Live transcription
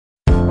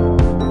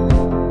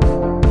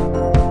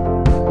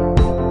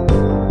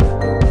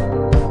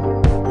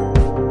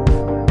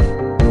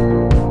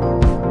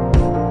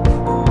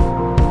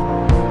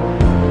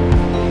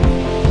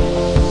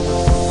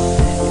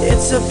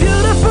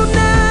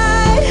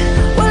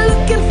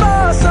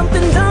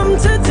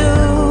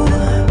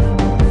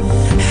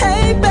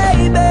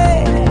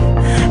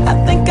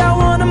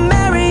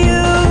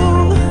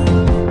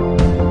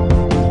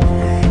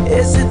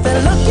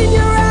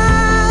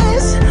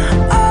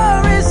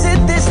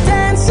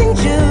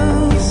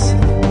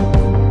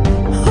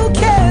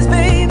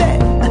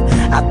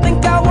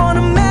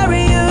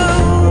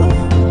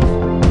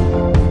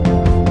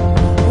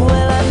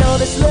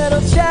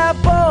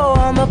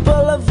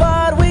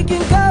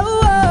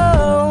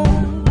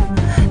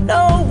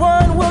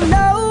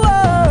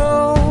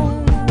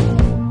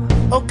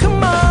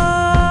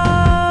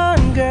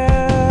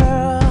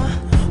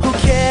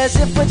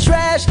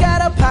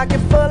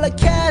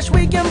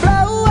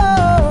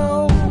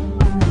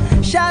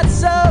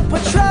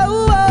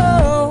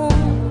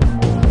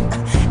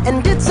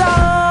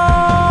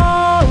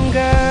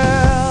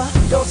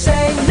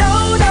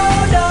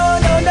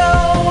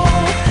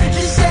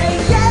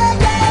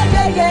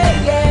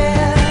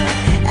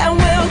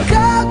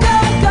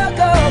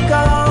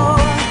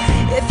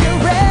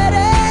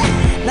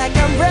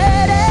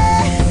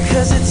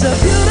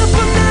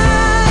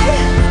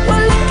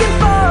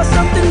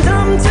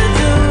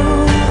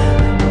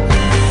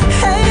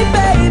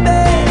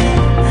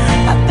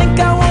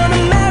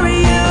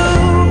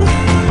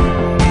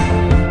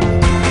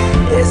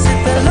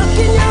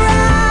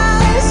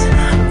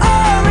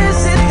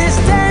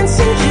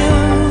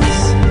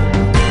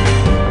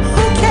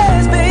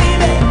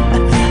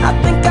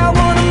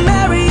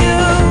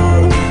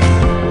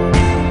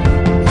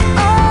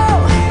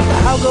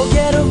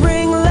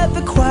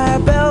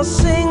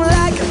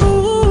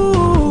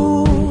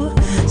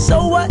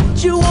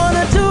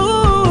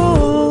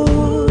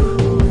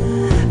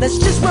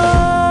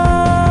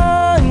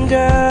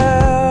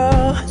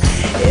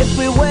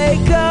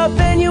wake up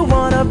and you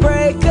wanna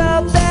break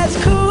up, that's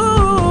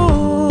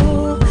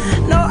cool.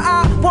 No,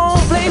 I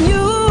won't blame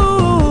you.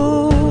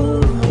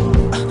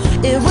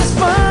 It was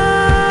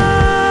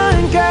fun,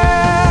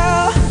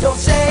 girl.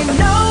 Don't say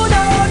no,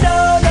 no, no,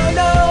 no,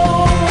 no.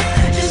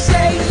 Just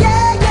say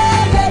yeah,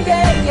 yeah, yeah,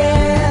 yeah,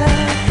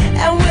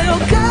 yeah. And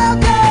we'll go,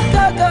 go,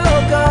 go, go,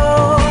 go.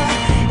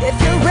 If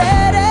you're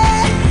ready,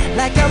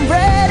 like I'm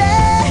ready.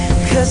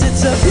 'Cause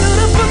it's a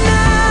beautiful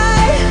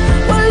night.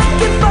 We're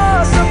looking for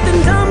something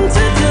dumb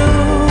to do.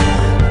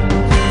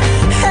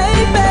 Hey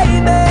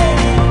baby,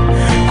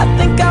 I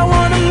think I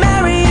wanna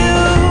marry you.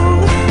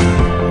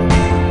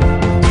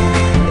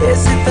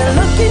 Is it the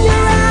look in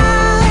your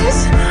eyes,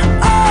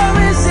 or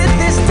is it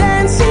this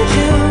dancing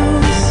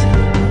juice?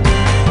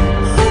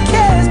 Who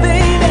cares,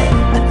 baby?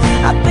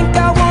 I think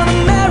I wanna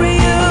marry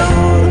you.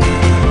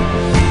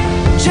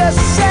 Just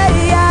say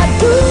I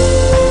do.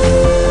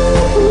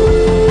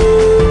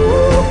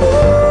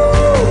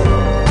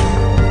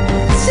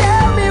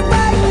 Tell me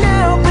right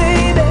now,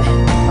 baby.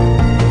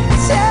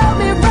 Tell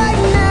me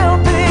right now,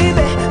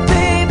 baby.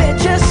 Baby,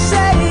 just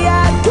say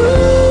I do.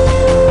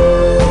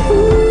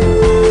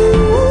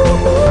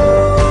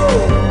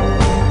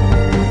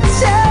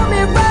 Tell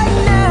me right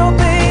now,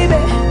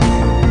 baby.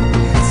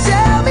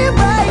 Tell me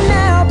right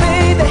now,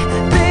 baby.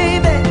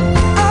 Baby,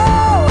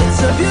 oh,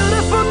 it's a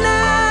beautiful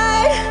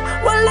night.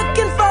 We're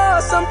looking for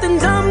something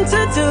dumb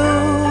to do.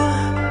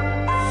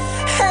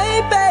 Hey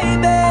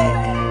baby,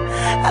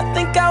 I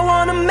think I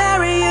wanna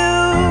marry you.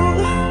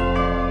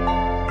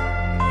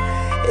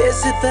 Is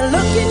it the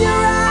look in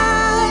your